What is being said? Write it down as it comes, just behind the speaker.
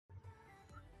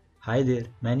Hi there,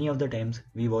 many of the times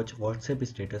we watch WhatsApp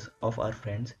status of our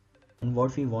friends and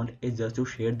what we want is just to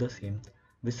share the same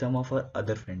with some of our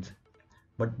other friends.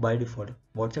 But by default,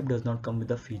 WhatsApp does not come with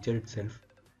the feature itself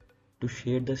to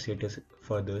share the status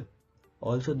further.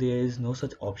 Also, there is no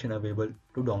such option available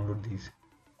to download these.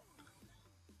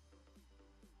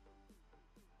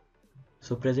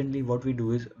 So presently what we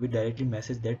do is we directly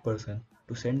message that person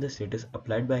to send the status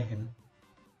applied by him,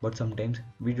 but sometimes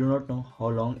we do not know how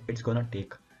long it's gonna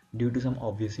take due to some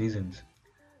obvious reasons.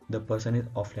 The person is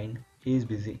offline, he is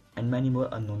busy, and many more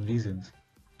unknown reasons.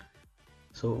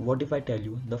 So what if I tell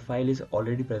you the file is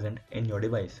already present in your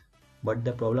device? But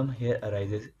the problem here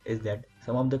arises is that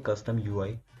some of the custom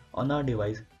UI on our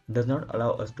device does not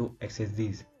allow us to access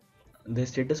these. The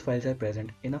status files are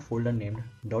present in a folder named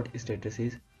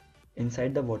 .statuses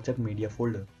inside the WhatsApp media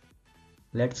folder.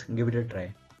 Let's give it a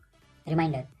try.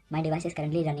 Reminder, my device is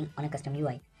currently running on a custom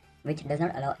UI, which does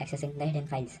not allow accessing the hidden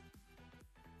files.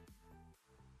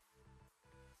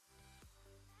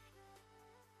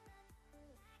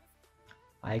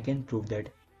 I can prove that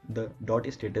the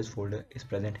 .status folder is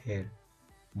present here,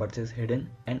 but is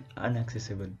hidden and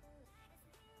inaccessible.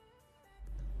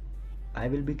 I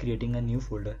will be creating a new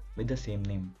folder with the same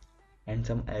name, and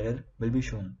some error will be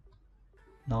shown.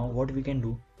 Now what we can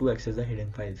do to access the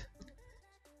hidden files?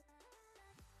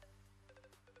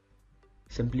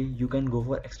 Simply you can go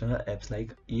for external apps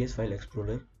like ES File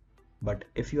Explorer, but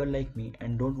if you are like me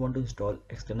and don't want to install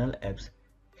external apps,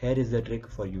 here is the trick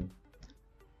for you.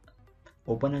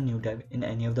 Open a new tab in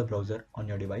any of the browser on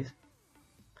your device.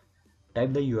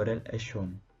 Type the URL as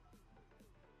shown.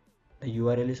 The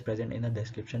URL is present in the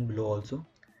description below also.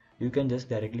 You can just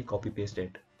directly copy paste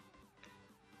it.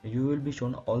 You will be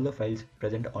shown all the files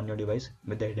present on your device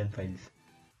with the hidden files.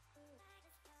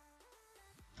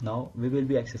 Now we will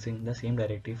be accessing the same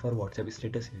directory for WhatsApp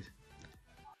statuses.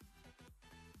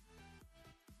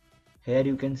 Here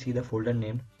you can see the folder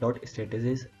named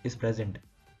 .statuses is present.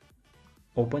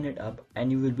 Open it up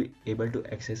and you will be able to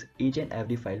access each and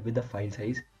every file with the file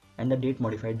size and the date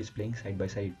modified displaying side by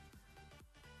side.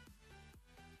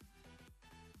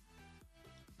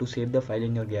 To save the file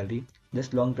in your gallery,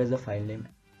 just long press the file name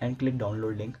and click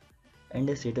download link, and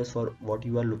the status for what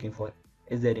you are looking for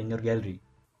is there in your gallery.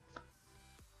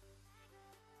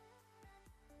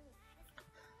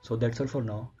 So that's all for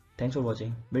now. Thanks for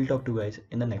watching. We'll talk to you guys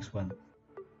in the next one.